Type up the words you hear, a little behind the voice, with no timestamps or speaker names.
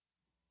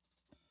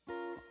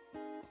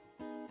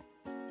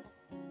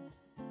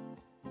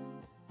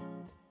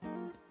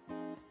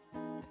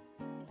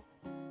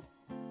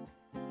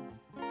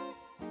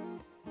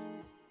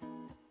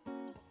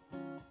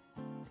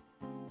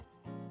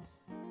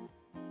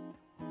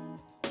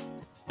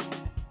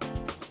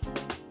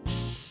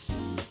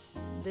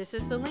This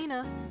is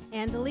Selena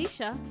and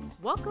Alicia.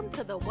 Welcome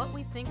to the What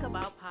We Think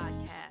About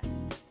podcast,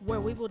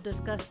 where we will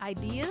discuss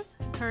ideas,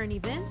 current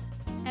events,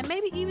 and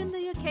maybe even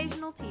the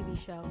occasional TV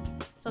show.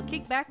 So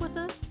kick back with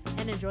us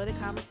and enjoy the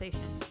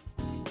conversation.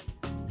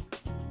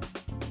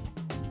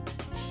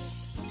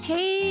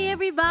 Hey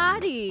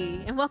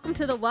everybody, and welcome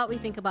to the What We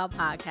Think About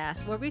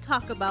podcast, where we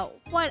talk about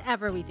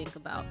whatever we think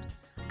about.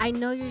 I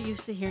know you're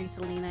used to hearing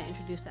Selena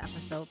introduce the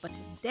episode, but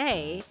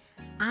today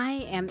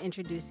I am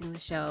introducing the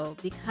show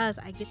because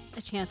I get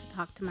a chance to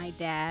talk to my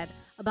dad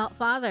about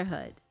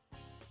fatherhood.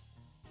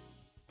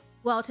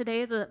 Well,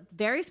 today is a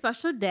very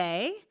special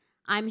day.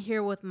 I'm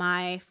here with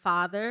my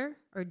father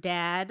or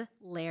dad,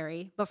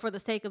 Larry, but for the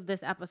sake of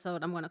this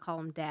episode, I'm going to call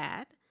him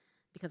Dad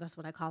because that's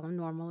what I call him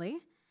normally.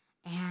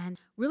 And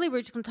really,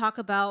 we're just going to talk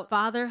about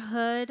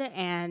fatherhood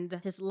and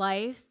his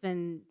life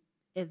and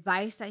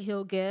advice that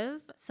he'll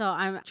give. So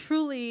I'm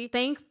truly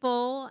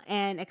thankful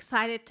and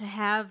excited to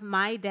have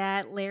my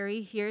dad,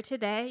 Larry, here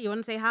today. You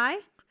want to say hi?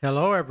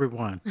 Hello,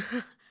 everyone.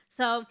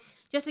 So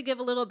just to give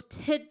a little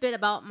tidbit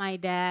about my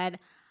dad,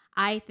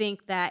 I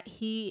think that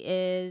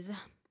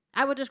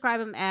I would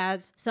describe him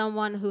as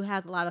someone who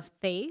has a lot of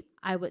faith.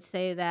 I would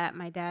say that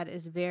my dad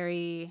is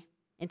very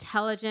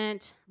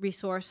intelligent,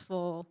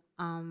 resourceful.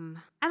 I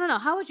don't know.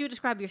 How would you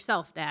describe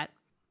yourself, Dad?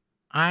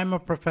 I'm a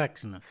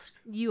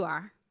perfectionist. You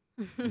are.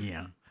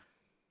 Yeah.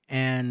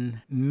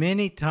 And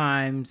many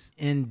times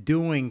in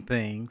doing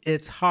things,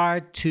 it's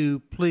hard to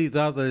please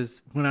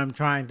others when I'm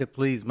trying to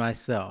please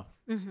myself.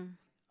 Mm-hmm.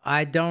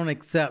 I don't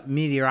accept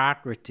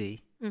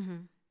mediocrity. Mm-hmm.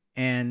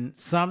 And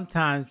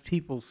sometimes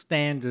people's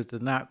standards are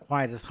not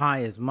quite as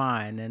high as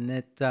mine.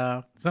 And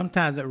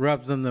sometimes it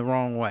rubs them the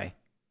wrong way.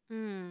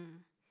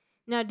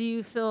 Now, do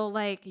you feel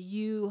like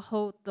you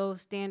hold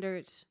those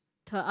standards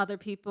to other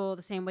people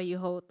the same way you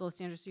hold those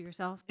standards to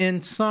yourself?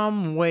 In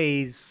some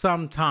ways,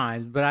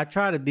 sometimes, but I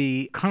try to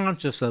be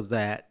conscious of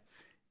that.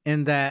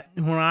 In that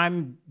when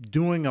I'm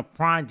doing a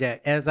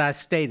project, as I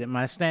stated,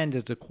 my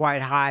standards are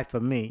quite high for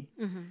me.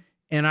 Mm-hmm.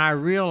 And I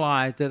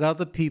realize that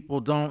other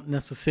people don't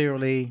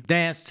necessarily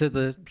dance to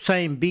the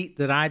same beat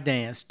that I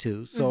dance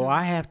to. So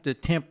I have to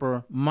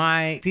temper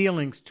my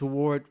feelings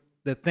toward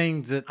the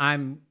things that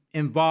I'm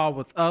involved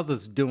with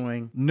others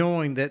doing,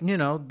 knowing that,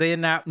 they're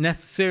not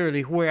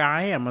necessarily where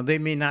I am, or they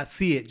may not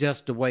see it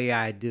just the way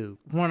I do.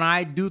 When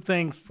I do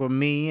things for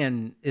me,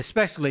 and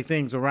especially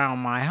things around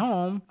my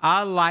home,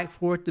 I like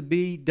for it to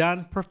be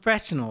done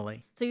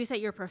professionally. So you say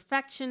you're a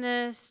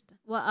perfectionist.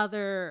 What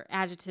other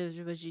adjectives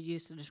would you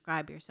use to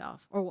describe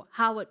yourself? Or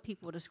how would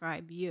people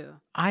describe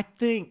you? I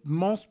think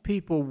most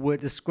people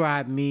would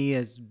describe me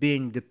as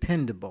being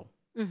dependable.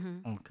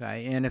 Mm-hmm.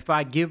 Okay. And if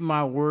I give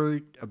my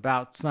word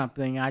about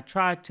something, I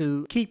try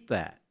to keep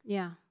that.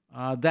 Yeah.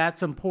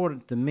 That's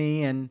important to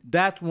me. And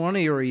that's one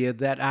area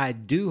that I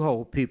do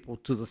hold people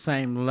to the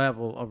same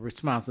level of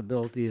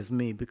responsibility as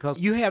me, because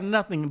you have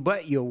nothing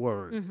but your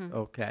word. Mm-hmm.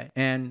 Okay.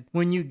 And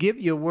when you give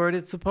your word,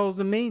 it's supposed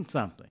to mean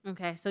something.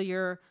 Okay. So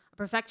you're a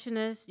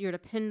perfectionist, you're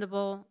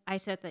dependable. I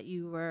said that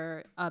you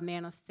were a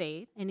man of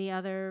faith. Any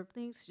other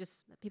things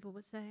just that people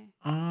would say?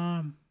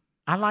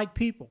 I like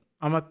people.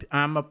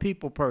 I'm a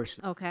people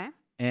person. Okay.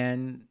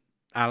 And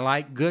I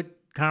like good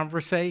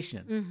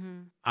conversation. Mm-hmm.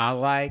 I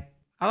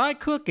like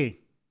cooking.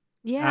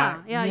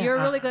 Yeah, you're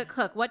a really good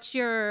cook. What's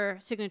your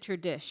signature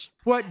dish?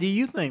 What do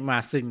you think my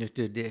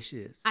signature dish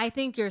is? I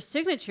think your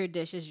signature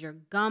dish is your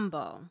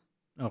gumbo.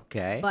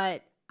 Okay.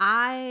 But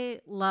I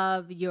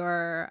love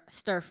your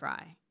stir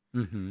fry.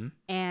 Mm-hmm.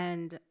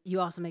 And you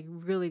also make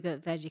really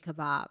good veggie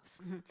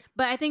kebabs. Mm-hmm.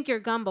 But I think your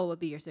gumbo would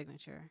be your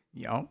signature.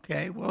 Yeah,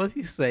 okay. Well, if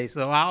you say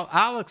so,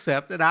 I'll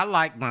accept it. I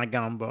like my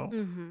gumbo.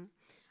 Mm-hmm.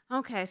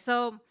 Okay,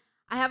 so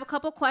I have a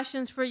couple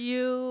questions for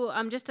you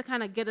just to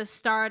kind of get us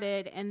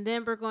started, and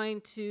then we're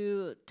going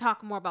to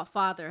talk more about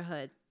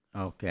fatherhood.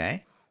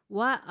 Okay.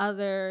 What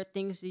other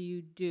things do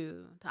you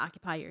do to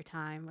occupy your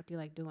time? What do you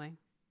like doing?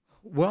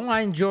 Well, I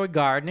enjoy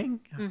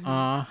gardening.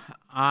 Mm-hmm.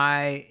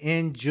 I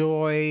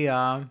enjoy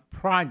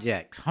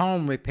projects,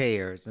 home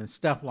repairs and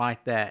stuff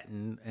like that,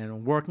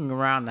 and working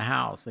around the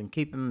house and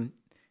keeping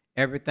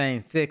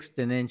everything fixed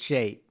and in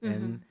shape.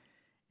 Mm-hmm.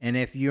 And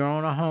if you're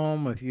on a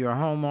home, if you're a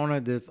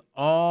homeowner, there's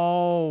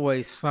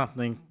always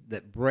something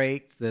that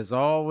breaks. There's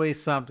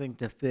always something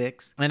to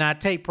fix. And I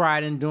take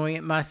pride in doing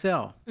it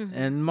myself. Mm-hmm.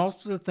 And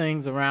most of the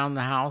things around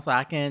the house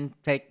I can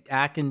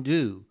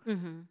do.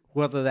 Mm-hmm.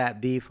 Whether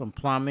that be from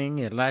plumbing,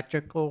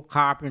 electrical,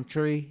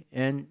 carpentry,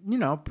 and,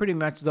 pretty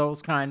much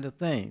those kind of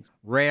things.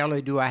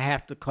 Rarely do I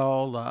have to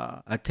call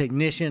a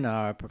technician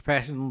or a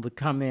professional to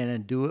come in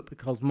and do it,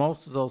 because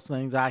most of those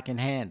things I can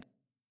handle.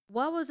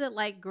 What was it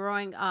like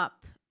growing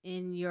up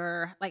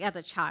as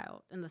a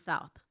child in the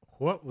South?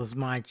 What was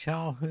my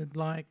childhood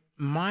like?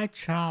 My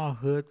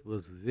childhood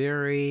was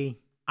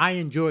I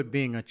enjoyed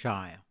being a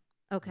child.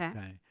 Okay.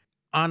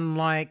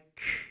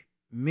 Unlike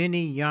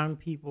many young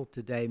people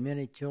today,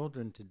 many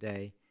children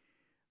today,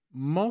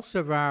 most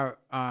of our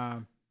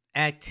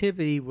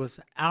activity was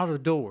out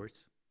of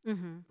doors.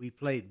 Mm-hmm. We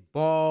played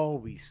ball,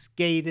 we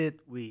skated,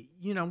 we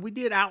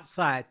did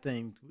outside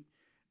things.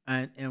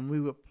 and we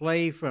would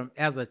play from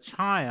as a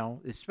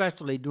child,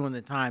 especially during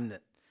the time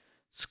that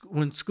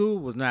when school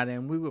was not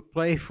in. We would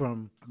play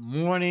from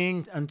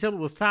morning until it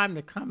was time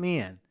to come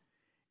in,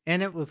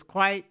 and it was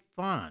quite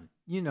fun,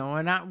 you know.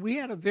 And we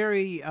had a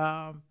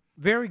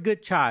very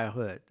good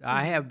childhood.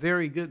 I have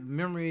very good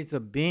memories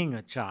of being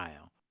a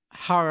child.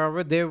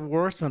 However, there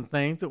were some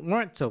things that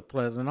weren't so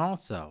pleasant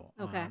also.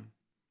 Okay.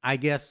 I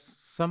guess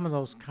some of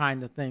those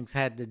kind of things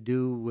had to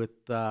do with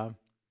my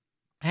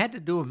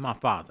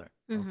father.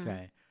 Mhm.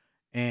 Okay.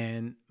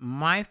 And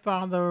my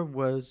father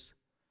was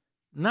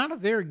not a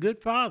very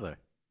good father.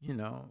 You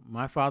know,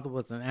 my father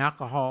was an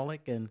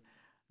alcoholic, and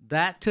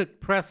that took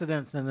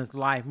precedence in his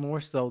life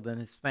more so than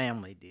his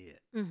family did.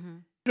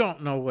 Mhm. You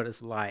don't know what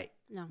it's like,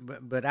 No.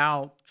 but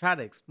I'll try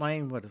to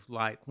explain what it's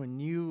like when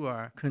you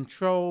are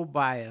controlled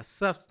by a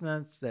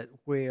substance that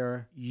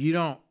where you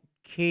don't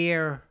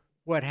care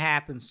what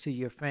happens to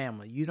your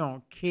family. You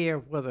don't care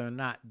whether or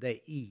not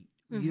they eat.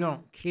 You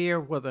don't care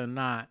whether or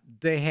not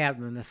they have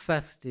the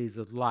necessities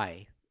of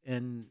life.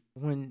 And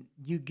when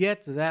you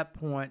get to that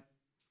point,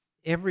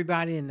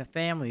 everybody in the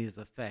family is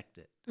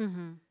affected.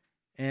 Mhm.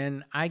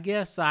 And I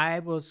guess I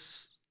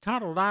was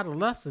taught a lot of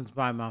lessons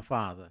by my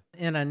father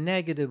in a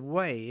negative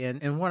way.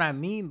 And what I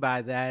mean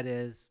by that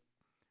is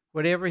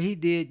whatever he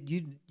did,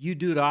 you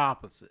do the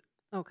opposite.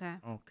 Okay.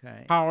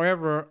 Okay.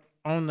 However,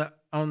 on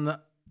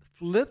the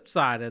flip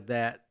side of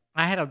that,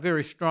 I had a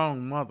very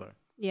strong mother.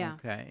 Yeah.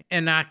 Okay.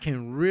 And I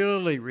can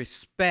really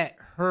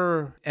respect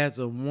her as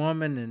a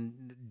woman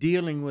and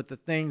dealing with the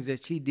things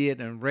that she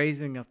did and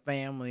raising a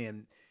family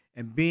and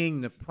being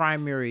the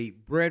primary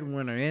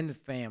breadwinner in the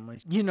family.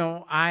 You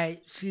know,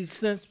 she's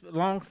since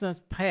long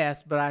since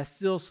passed, but I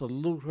still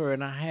salute her,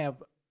 and I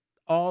have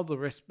all the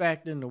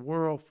respect in the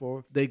world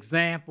for the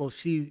example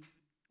she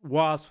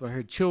was for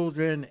her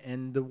children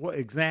and the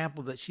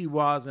example that she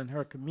was in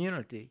her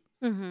community.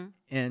 Mhm.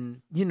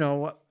 And you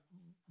know,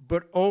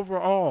 but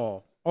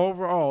overall,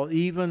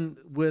 even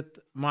with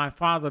my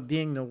father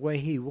being the way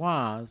he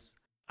was,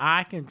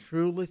 I can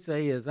truly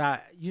say as I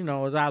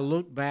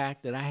look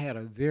back that I had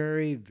a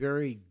very,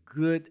 very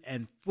good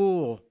and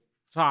full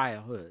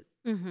childhood.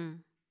 Mhm.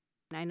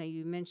 I know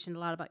you mentioned a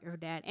lot about your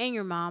dad and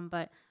your mom,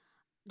 but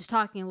just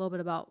talking a little bit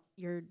about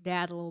your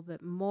dad a little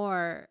bit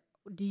more,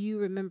 do you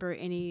remember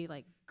any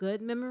like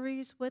good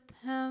memories with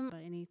him?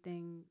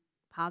 Anything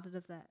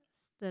positive that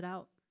stood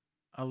out?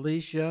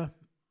 Alicia,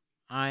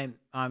 I'm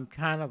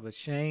kind of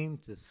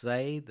ashamed to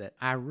say that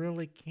I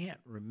really can't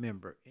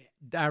remember.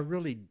 I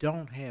really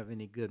don't have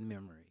any good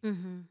memories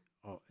Mhm.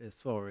 as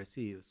far as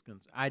he is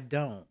concerned. I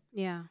don't.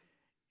 Yeah.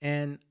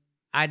 And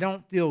I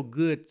don't feel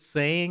good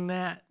saying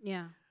that,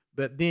 Yeah.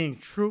 but being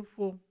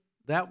truthful,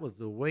 that was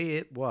the way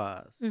it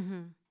was.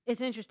 Mhm. It's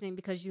interesting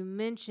because you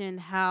mentioned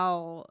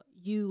how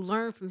you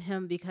learned from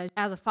him because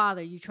as a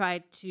father, you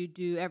tried to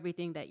do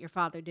everything that your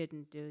father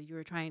didn't do. You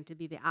were trying to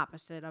be the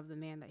opposite of the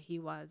man that he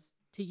was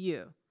to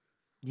you.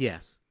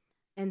 Yes.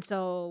 And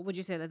so, would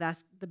you say that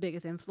that's the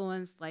biggest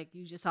influence? Like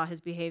you just saw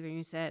his behavior and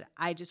you said,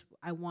 I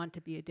want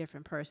to be a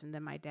different person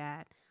than my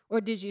dad." Or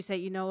did you say,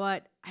 "You know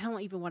what? I don't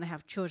even want to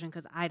have children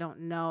because I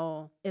don't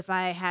know if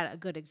I had a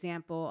good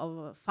example of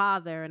a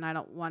father and I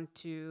don't want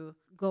to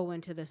go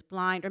into this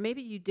blind." Or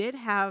maybe you did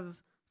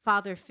have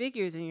father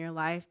figures in your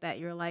life that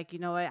you're like, "You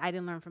know what? I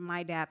didn't learn from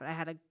my dad, but I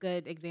had a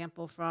good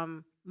example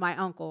from my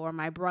uncle or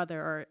my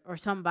brother or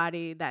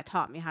somebody that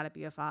taught me how to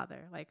be a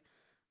father." Like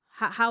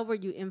how were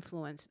you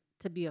influenced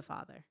to be a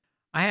father?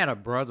 I had a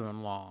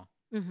brother-in-law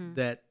Mhm.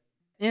 that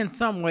in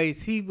some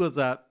ways he was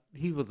a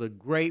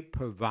great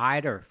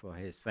provider for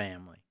his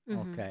family,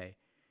 Mhm. okay?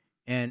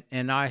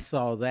 And I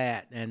saw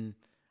that, and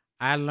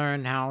I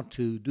learned how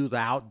to do the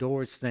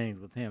outdoors things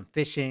with him,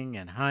 fishing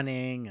and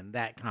hunting and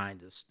that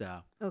kind of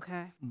stuff.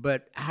 Okay.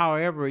 But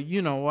however,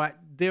 you know what?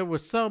 There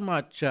was so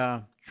much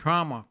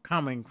trauma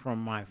coming from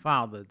my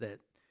father that,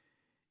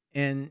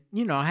 and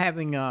you know,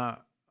 having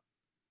a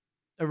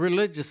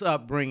religious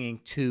upbringing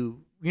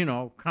too, you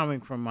know,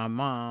 coming from my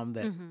mom,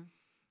 that Mhm.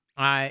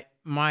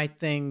 my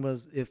thing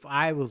was if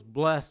I was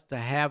blessed to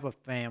have a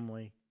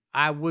family,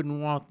 I wouldn't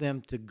want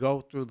them to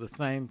go through the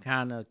same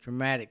kind of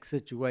traumatic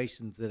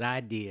situations that I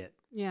did.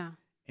 Yeah.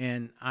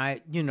 And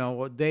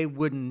they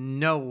wouldn't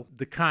know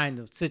the kind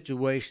of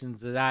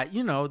situations that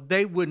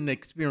they wouldn't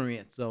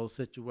experience those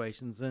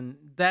situations.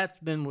 And that's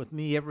been with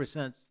me ever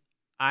since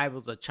I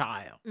was a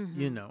child.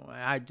 Mhm.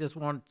 I just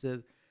wanted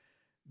to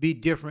be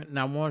different, and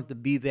I wanted to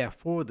be there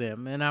for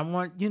them. And I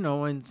want,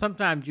 and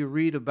sometimes you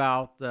read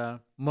about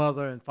the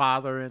mother and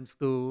father in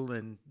school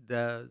and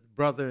the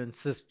brother and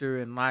sister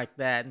and like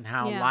that and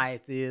how Yeah.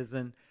 life is.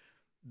 And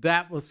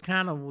that was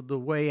kind of the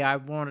way I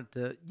wanted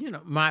to,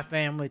 my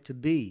family to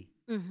be.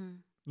 Mhm.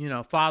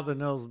 Father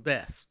knows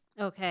best.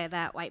 Okay,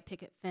 that white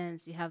picket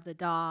fence, you have the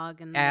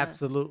dog and the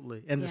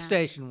Absolutely. And the yeah.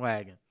 station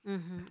wagon.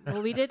 Mhm.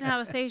 Well, we didn't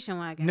have a station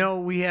wagon. No,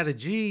 we had a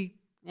Jeep,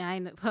 Yeah, I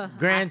know.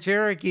 Grand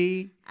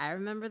Cherokee. I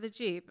remember the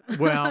Jeep.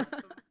 Well,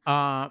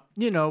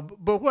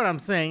 but what I'm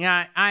saying,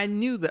 I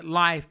knew that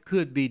life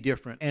could be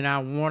different, and I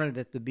wanted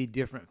it to be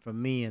different for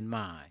me and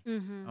mine.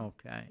 Mhm.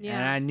 Okay. And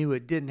Yeah. I knew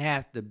it didn't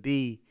have to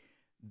be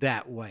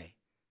that way.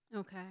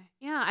 Okay.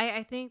 Yeah,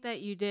 I think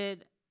that you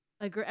did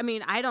agree. I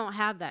mean, I don't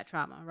have that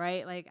trauma,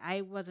 right? Like,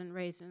 I wasn't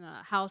raised in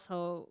a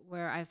household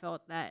where I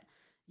felt that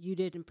you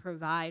didn't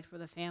provide for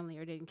the family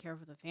or didn't care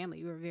for the family.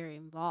 You were very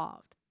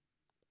involved.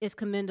 It's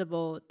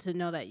commendable to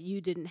know that you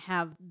didn't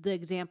have the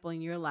example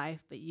in your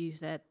life, but you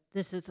said,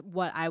 this is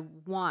what I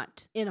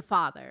want in a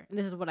father. And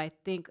this is what I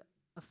think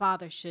a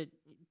father should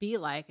be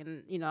like.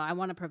 And, I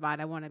want to provide,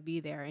 I want to be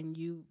there. And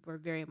you were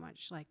very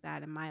much like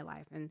that in my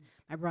life and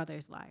my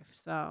brother's life.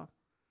 So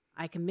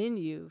I commend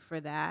you for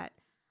that.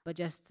 But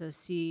just to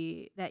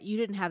see that you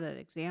didn't have that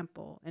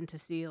example and to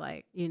see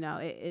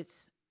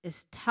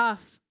it's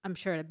tough, I'm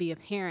sure, to be a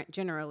parent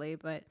generally,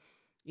 but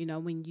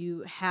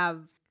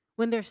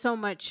when there's so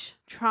much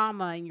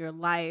trauma in your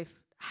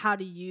life, how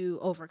do you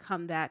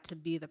overcome that to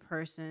be the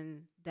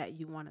person that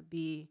you want to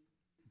be?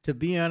 To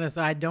be honest,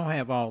 I don't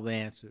have all the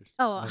answers.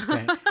 Oh,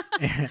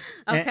 Okay.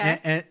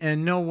 okay.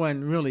 And no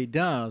one really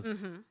does.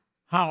 Mm-hmm.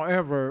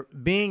 However,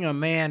 being a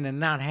man and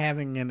not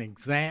having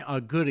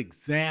a good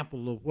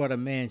example of what a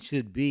man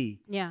should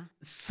be, Yeah.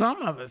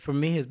 some of it for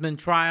me has been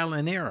trial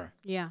and error.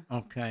 Yeah.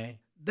 Okay.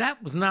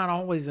 That was not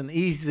always an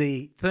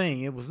easy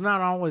thing. It was not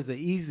always an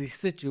easy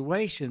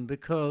situation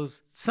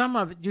because some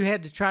of it you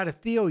had to try to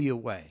feel your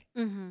way.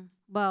 Mm-hmm.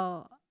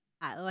 Well,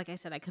 like I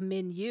said, I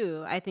commend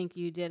you. I think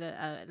you did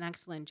an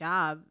excellent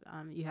job.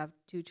 You have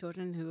 2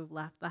 children who have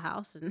left the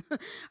house and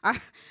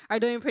are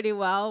doing pretty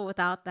well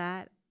without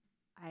that.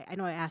 I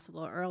know I asked a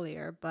little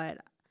earlier, but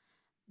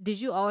did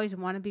you always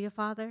want to be a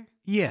father?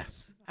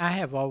 Yes, I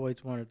have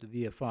always wanted to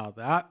be a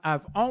father.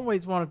 I've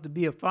always wanted to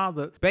be a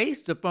father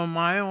based upon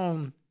my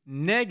own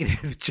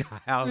negative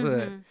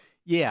childhood. Mm-hmm.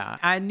 Yeah,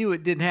 I knew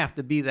it didn't have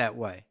to be that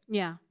way.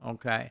 Yeah.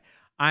 Okay.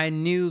 I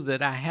knew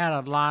that I had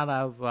a lot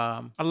of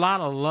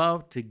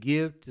love to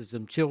give to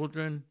some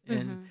children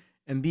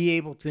and be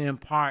able to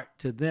impart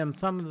to them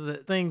some of the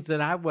things that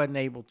I wasn't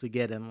able to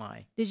get in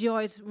life. Did you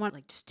always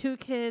want just 2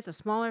 kids, a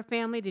smaller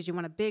family? Did you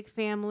want a big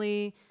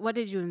family? What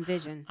did you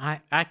envision?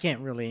 I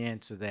can't really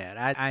answer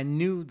that. I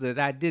knew that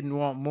I didn't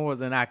want more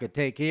than I could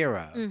take care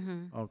of.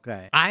 Mm-hmm.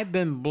 Okay. I've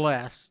been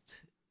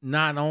blessed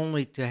not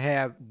only to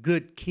have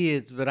good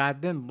kids, but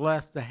I've been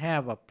blessed to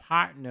have a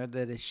partner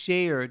that has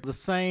shared the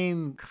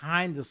same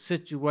kind of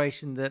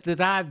situation that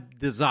I've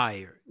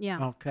desired.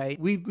 Yeah. Okay.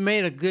 We've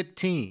made a good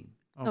team.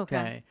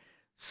 Okay.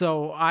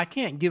 So I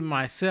can't give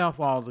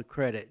myself all the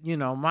credit.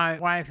 My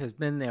wife has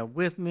been there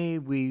with me.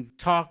 We've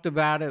talked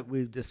about it.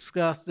 We've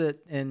discussed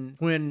it. And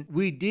when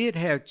we did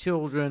have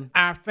children,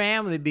 our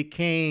family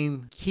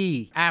became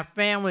key. Our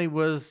family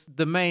was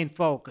the main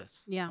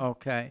focus. Yeah.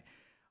 Okay.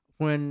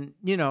 When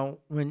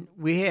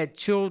we had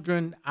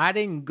children, I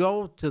didn't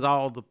go to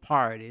all the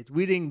parties.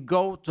 We didn't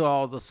go to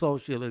all the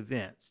social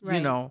events.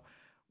 Right.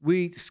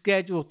 We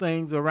schedule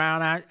things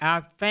around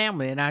our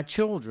family and our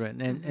children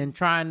and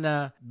trying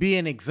to be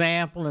an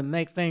example and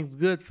make things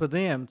good for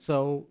them.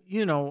 So,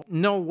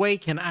 no way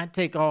can I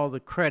take all the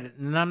credit,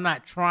 and I'm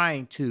not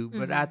trying to,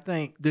 but I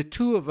think the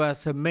 2 of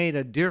us have made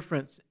a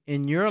difference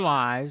in your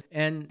lives,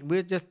 and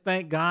we just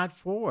thank God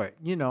for it,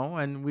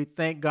 and we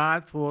thank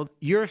God for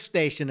your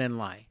station in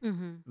life.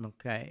 Mm-hmm.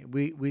 Okay.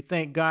 We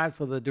thank God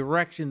for the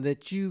direction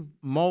that you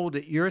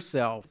molded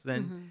yourselves,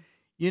 and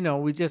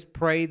we just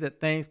pray that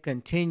things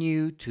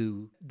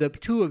the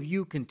 2 of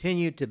you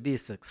continue to be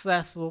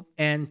successful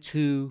and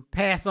to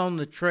pass on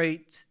the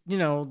traits,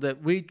 that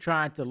we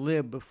tried to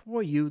live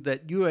before you,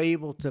 that you're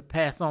able to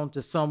pass on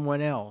to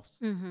someone else.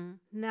 Mm-hmm.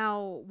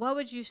 Now, what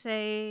would you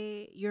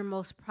say you're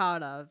most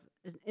proud of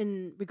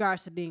in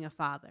regards to being a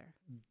father?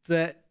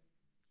 That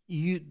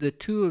the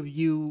 2 of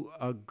you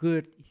are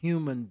good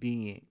human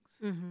beings.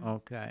 Mm-hmm.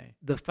 Okay.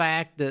 The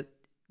fact that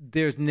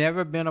there's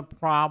never been a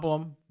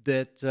problem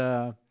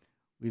that,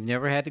 we've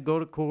never had to go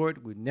to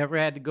court. We've never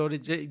had to go to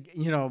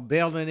jail,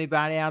 bail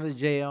anybody out of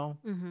jail.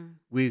 Mm-hmm.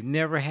 We've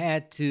never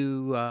had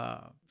to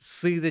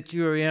see that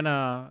you're in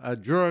a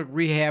drug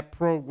rehab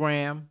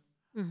program.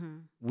 Mm-hmm.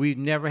 We've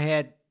never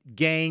had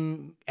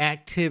gang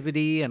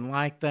activity and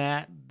like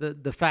that.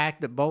 The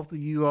fact that both of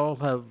you all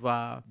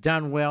have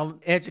done well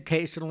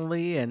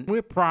educationally, and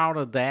we're proud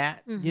of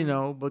that,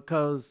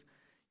 because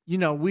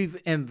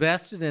we've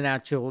invested in our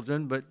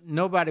children, but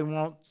nobody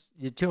wants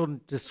your children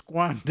to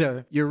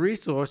squander your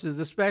resources,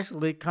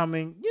 especially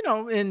coming,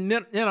 in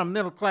a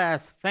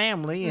middle-class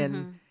family,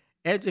 and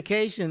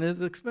education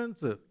is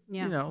expensive.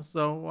 Yeah.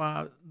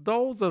 So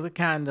those are the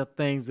kind of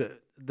things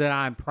that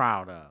I'm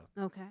proud of.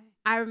 Okay.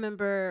 I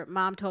remember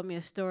Mom told me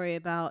a story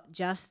about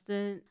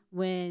Justin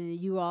when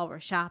you all were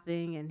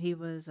shopping and he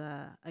was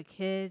a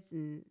kid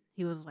and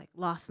he was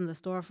lost in the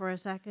store for a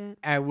second.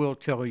 I will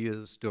tell you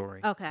the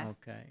story. Okay.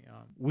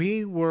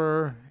 We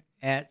were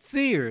at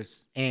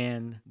Sears,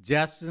 and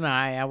Justin and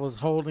I was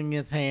holding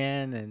his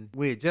hand, and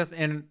we had just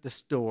entered the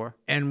store,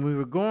 and we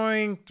were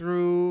going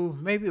through,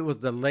 maybe it was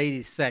the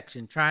ladies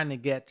section, trying to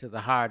get to the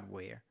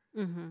hardware.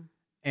 Mm-hmm.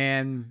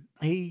 And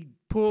he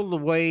pulled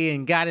away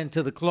and got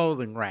into the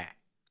clothing rack.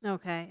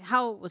 Okay.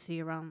 How old was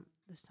he around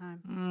this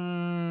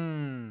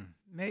time?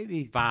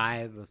 Maybe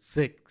 5 or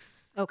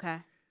 6. Okay.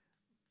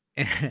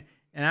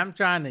 and I'm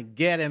trying to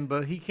get him,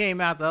 but he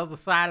came out the other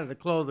side of the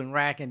clothing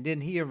rack and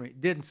didn't hear me,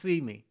 didn't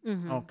see me.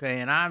 Okay,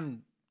 and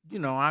I'm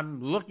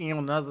looking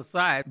on the other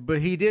side, but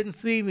he didn't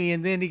see me,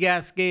 and then he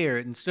got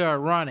scared and started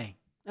running.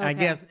 I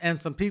Okay. guess,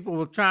 and some people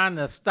were trying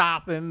to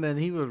stop him, and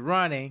he was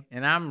running,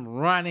 and I'm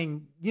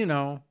running.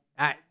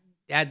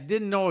 I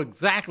didn't know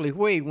exactly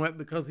where he went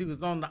because he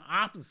was on the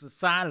opposite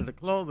side of the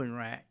clothing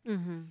rack.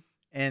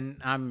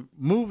 And I'm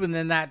moving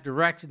in that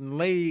direction.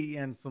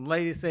 Some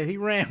lady said he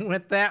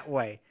went that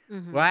way.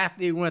 Well,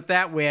 after he went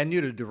that way, I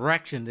knew the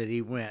direction that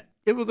he went.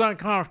 It was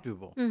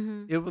uncomfortable.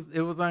 It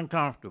was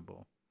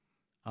uncomfortable.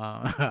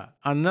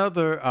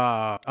 Another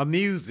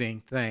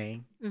amusing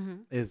thing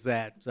is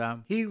that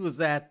he was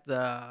at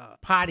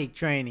potty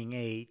training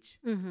age.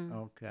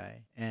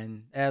 Okay,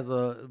 and as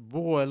a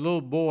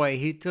little boy,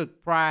 he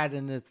took pride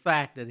in the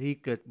fact that he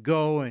could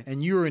go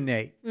and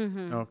urinate.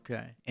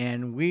 Okay,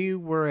 and we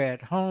were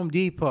at Home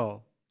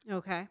Depot.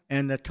 Okay.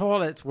 And the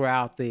toilets were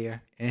out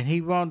there, and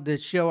he wanted to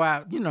show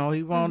out, he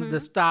wanted to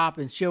stop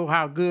and show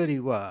how good he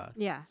was.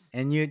 Yes.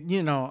 And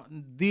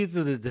these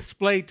are the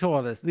display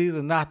toilets. These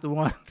are not the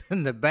ones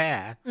in the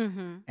bath.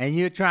 And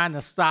you're trying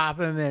to stop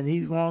him, and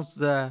he wants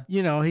to,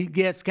 he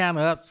gets kind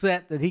of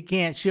upset that he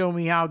can't show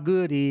me how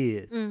good he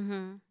is.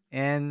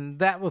 And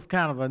that was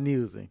kind of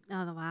amusing.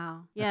 Oh,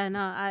 wow. Yeah,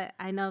 no,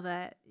 I know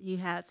that you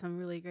had some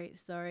really great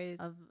stories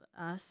of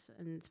us,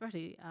 and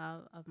especially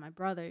of my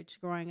brother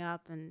growing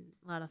up, and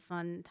a lot of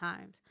fun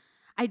times.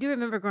 I do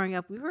remember growing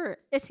up,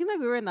 it seemed like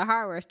we were in the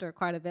hardware store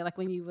quite a bit, like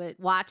when you would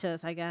watch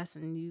us, I guess,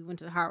 and you went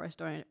to the hardware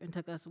store and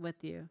took us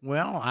with you.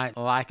 Well,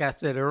 like I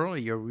said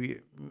earlier, we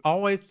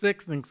always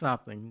fixing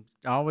something,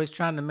 always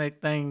trying to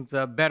make things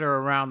better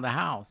around the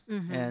house.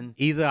 And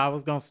either I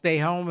was going to stay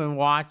home and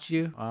watch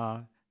you,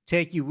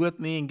 take you with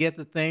me and get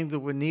the things that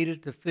were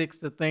needed to fix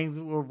the things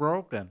that were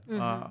broken.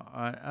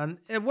 And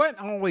it wasn't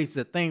always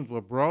that things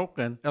were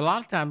broken. A lot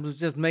of times it was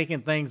just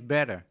making things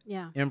better.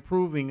 Yeah.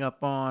 Improving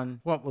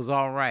upon what was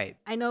all right.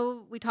 I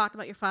know we talked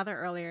about your father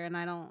earlier, and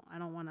I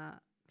don't want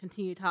to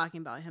continue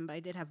talking about him, but I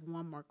did have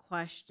one more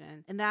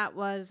question. And that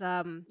was,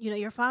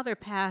 your father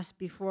passed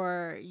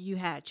before you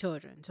had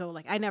children. So,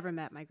 I never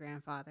met my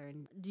grandfather.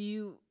 And do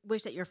you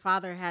wish that your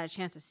father had a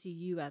chance to see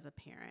you as a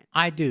parent?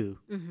 I do.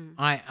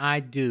 I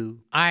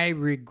do. I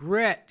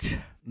regret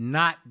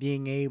not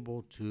being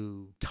able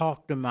to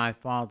talk to my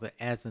father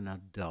as an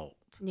adult.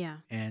 Yeah.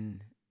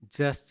 And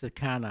just to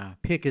kind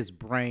of pick his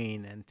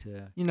brain and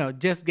to,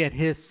 just get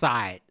his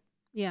side.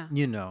 Yeah.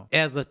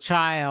 As a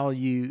child,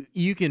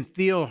 you can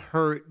feel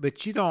hurt,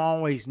 but you don't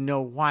always know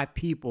why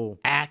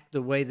people act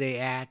the way they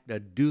act or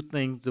do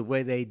things the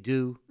way they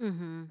do.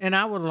 And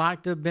I would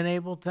like to have been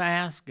able to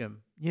ask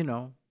him,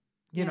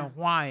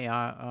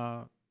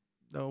 why,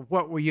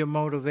 what were your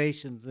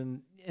motivations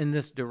in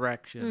this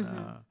direction?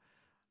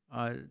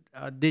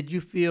 Did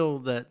you feel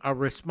that a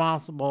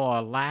responsible or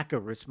a lack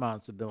of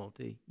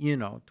responsibility,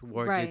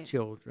 toward your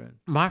children?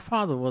 My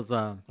father was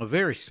a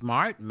very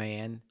smart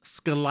man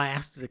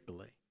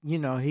scholastically.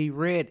 He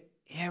read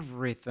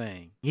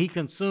everything. He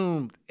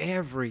consumed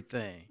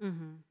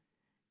everything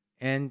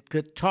and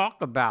could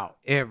talk about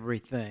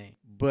everything.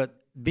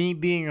 But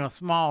being a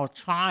small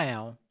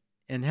child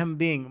and him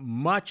being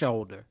much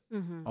older,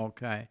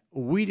 okay,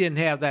 we didn't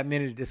have that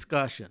many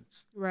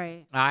discussions.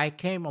 Right. I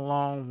came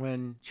along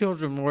when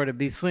children were to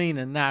be seen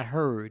and not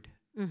heard,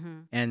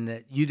 and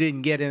that you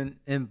didn't get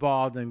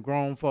involved in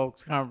grown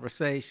folks'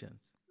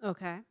 conversations.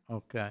 Okay.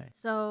 Okay.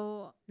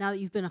 So now that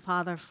you've been a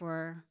father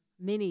for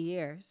many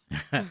years,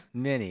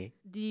 Many.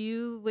 do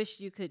you wish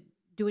you could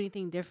do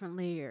anything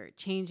differently or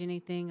change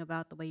anything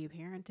about the way you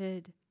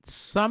parented?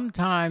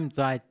 Sometimes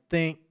I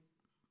think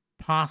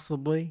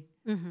possibly.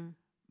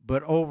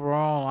 But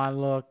overall, I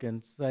look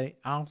and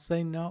I'll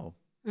say no.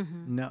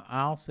 No,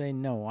 I'll say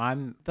no.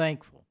 I'm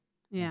thankful.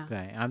 Yeah.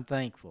 Okay, I'm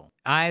thankful.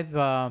 I've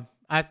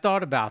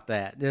thought about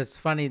that. It's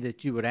funny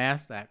that you would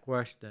ask that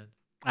question.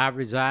 I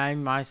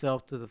resigned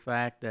myself to the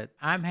fact that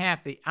I'm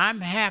happy. I'm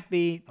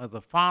happy as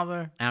a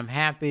father. I'm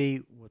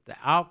happy with the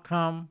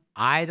outcome.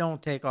 I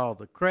don't take all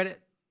the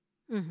credit.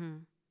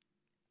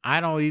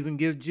 I don't even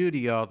give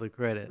Judy all the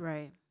credit.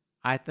 Right.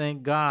 I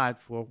thank God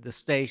for the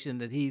station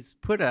that He's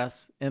put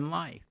us in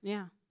life.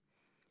 Yeah.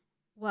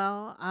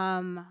 Well,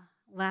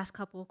 last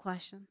couple of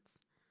questions.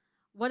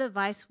 What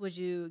advice would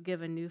you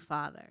give a new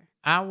father?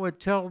 I would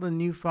tell the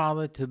new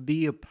father to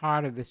be a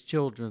part of his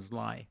children's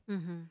life,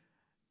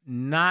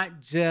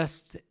 not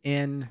just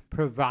in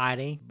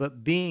providing,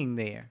 but being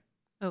there.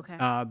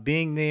 Okay.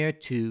 Being there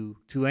to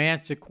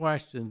answer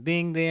questions,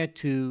 being there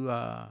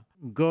to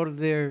go to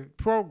their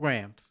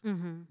programs,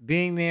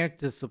 being there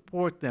to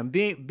support them,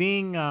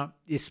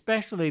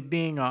 especially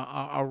being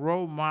a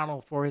role model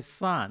for his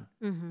son.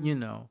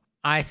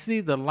 I see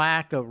the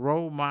lack of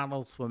role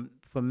models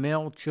for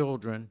male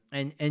children,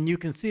 and you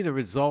can see the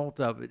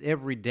result of it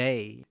every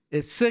day.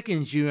 It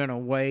sickens you in a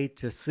way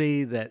to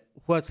see that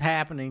what's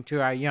happening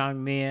to our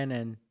young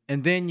men,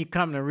 and then you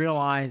come to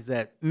realize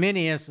that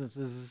many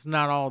instances it's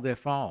not all their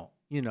fault.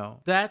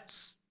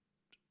 That's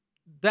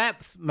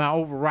my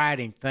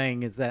overriding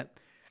thing, is that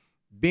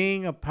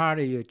being a part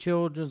of your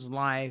children's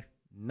life,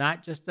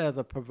 not just as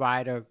a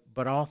provider,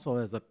 but also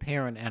as a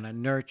parent and a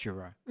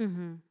nurturer.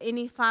 Mm-hmm.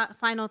 Any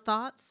final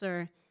thoughts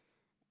or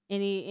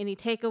any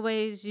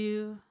takeaways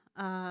you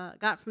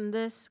got from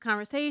this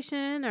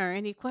conversation, or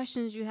any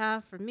questions you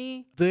have for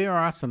me? There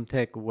are some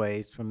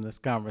takeaways from this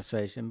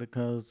conversation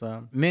because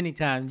many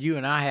times you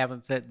and I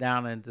haven't sat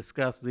down and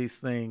discussed these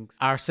things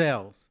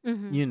ourselves,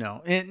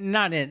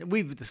 and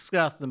we've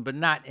discussed them, but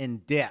not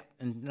in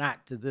depth and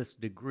not to this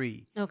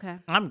degree. Okay.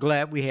 I'm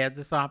glad we had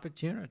this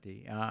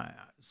opportunity.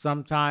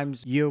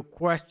 Sometimes your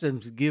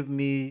questions give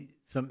me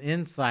some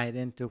insight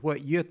into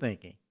what you're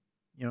thinking,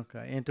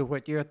 into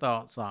what your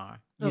thoughts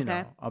are,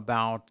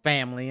 about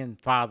family and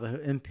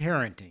fatherhood and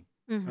parenting.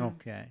 Mm-hmm.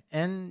 Okay.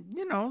 And,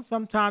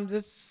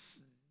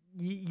 sometimes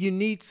you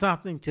need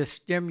something to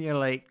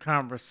stimulate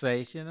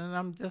conversation. And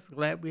I'm just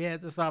glad we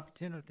had this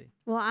opportunity.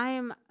 Well, I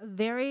am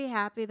very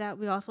happy that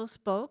we also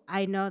spoke.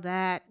 I know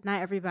that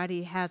not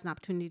everybody has an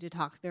opportunity to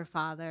talk to their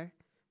father.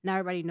 Not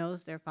everybody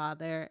knows their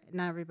father.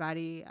 Not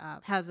everybody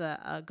has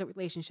a good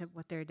relationship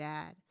with their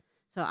dad.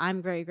 So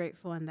I'm very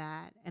grateful in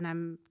that. And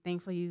I'm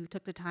thankful you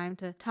took the time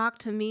to talk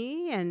to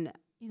me and,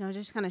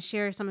 just kind of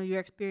share some of your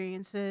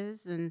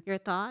experiences and your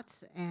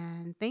thoughts.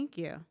 And thank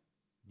you.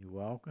 You're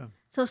welcome.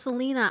 So,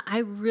 Selena, I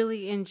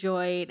really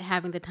enjoyed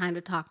having the time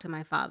to talk to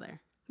my father.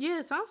 Yeah,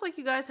 it sounds like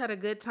you guys had a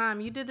good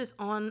time. You did this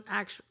on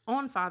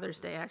Father's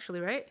Day,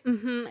 actually, right?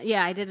 Mm-hmm.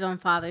 Yeah, I did it on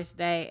Father's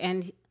Day.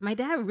 And my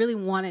dad really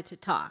wanted to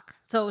talk.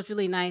 So it was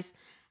really nice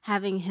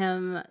having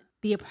him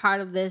be a part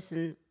of this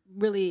and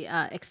really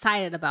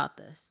excited about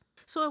this.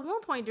 So at one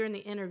point during the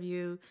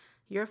interview,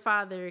 your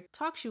father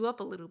talks you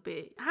up a little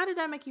bit. How did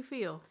that make you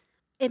feel?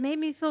 It made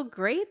me feel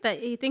great that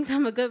he thinks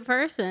I'm a good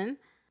person.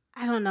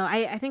 I don't know.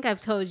 I think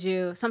I've told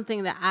you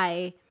something that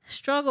I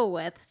struggle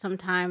with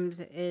sometimes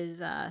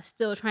is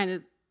still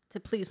trying to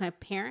please my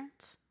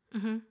parents.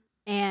 Mm-hmm.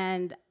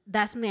 And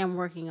that's something I'm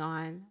working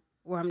on,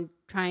 where I'm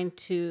trying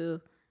to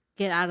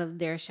get out of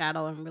their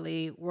shadow and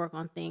really work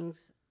on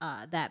things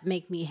that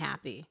make me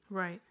happy.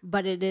 Right.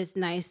 But it is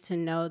nice to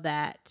know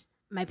that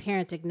my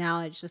parents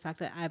acknowledge the fact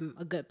that I'm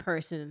a good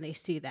person and they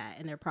see that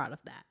and they're proud of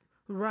that.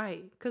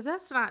 Right. Because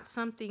that's not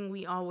something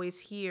we always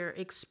hear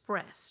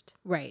expressed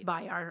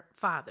by our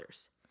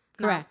fathers.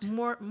 Correct.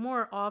 Now,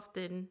 more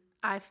often,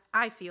 I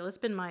feel, it's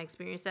been my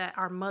experience that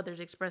our mothers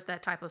express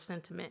that type of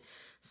sentiment.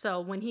 So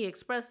when he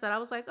expressed that, I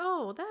was like,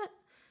 oh,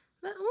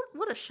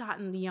 what a shot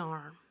in the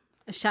arm.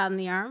 A shot in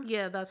the arm?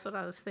 Yeah, that's what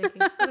I was thinking.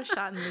 What a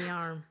shot in the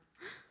arm.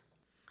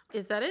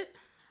 Is that it?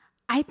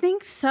 I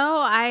think so.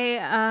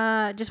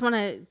 I just want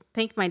to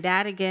thank my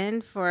dad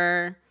again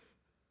for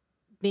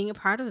being a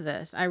part of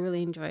this. I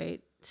really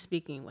enjoyed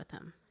speaking with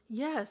him.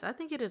 Yes, I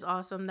think it is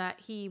awesome that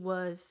he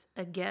was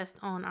a guest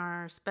on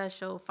our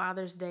special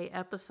Father's Day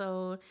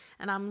episode,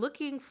 and I'm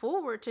looking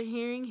forward to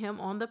hearing him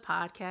on the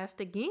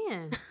podcast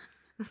again.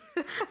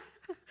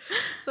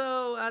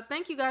 So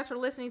thank you guys for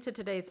listening to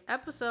today's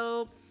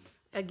episode.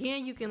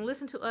 Again, you can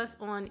listen to us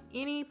on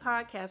any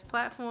podcast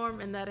platform,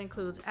 and that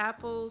includes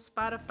Apple,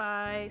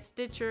 Spotify,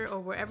 Stitcher, or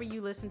wherever you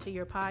listen to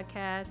your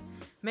podcast.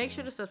 Make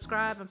sure to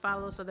subscribe and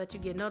follow so that you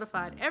get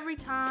notified every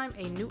time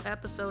a new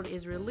episode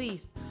is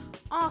released.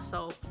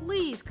 Also,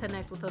 please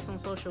connect with us on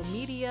social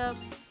media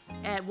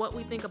at What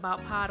We Think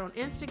About Pod on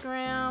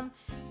Instagram,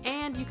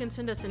 and you can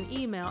send us an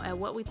email at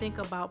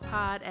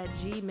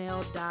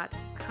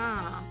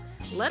whatwethinkaboutpod@gmail.com.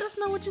 Let us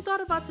know what you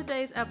thought about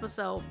today's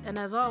episode, and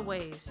as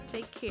always,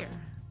 take care.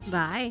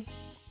 Bye.